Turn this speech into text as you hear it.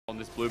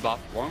this blue buff.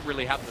 Won't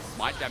really have the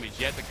smite damage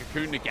yet. The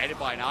cocoon negated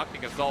by an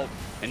Arctic Assault.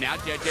 And now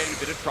JJ in a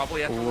bit of trouble.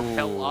 He has to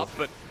rappel up,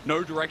 but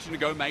no direction to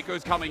go.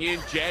 Mako's coming in.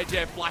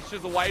 JJ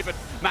flashes away, but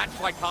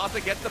matched by Carter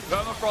gets the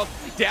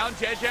permafrost down.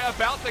 JJ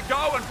about to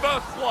go, and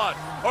first blood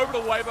over to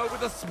Wavo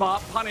with a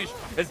smart punish.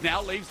 As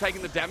now Leaves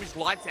taking the damage.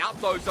 Lights out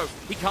though, so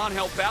he can't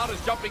help out.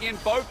 As jumping in,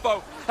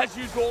 Fofo has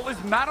used all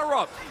his mana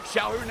up.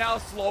 Xiaohu now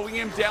slowing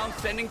him down,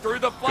 sending through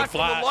the flash. The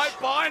light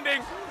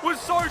binding was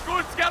so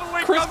good.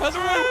 Scatterwing comes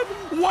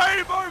through.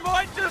 Wavo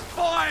might just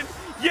find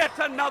yet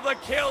another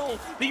kill.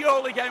 The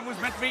early game was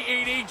meant to be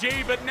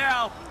EDG, but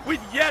now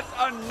with yet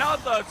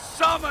another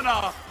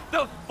summoner,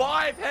 the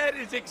 5-head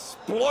is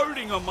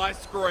exploding on my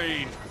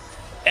screen.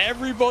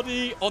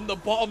 Everybody on the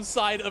bottom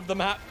side of the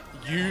map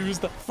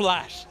used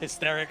flash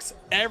hysterics.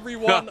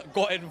 Everyone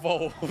got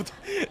involved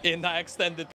in that extended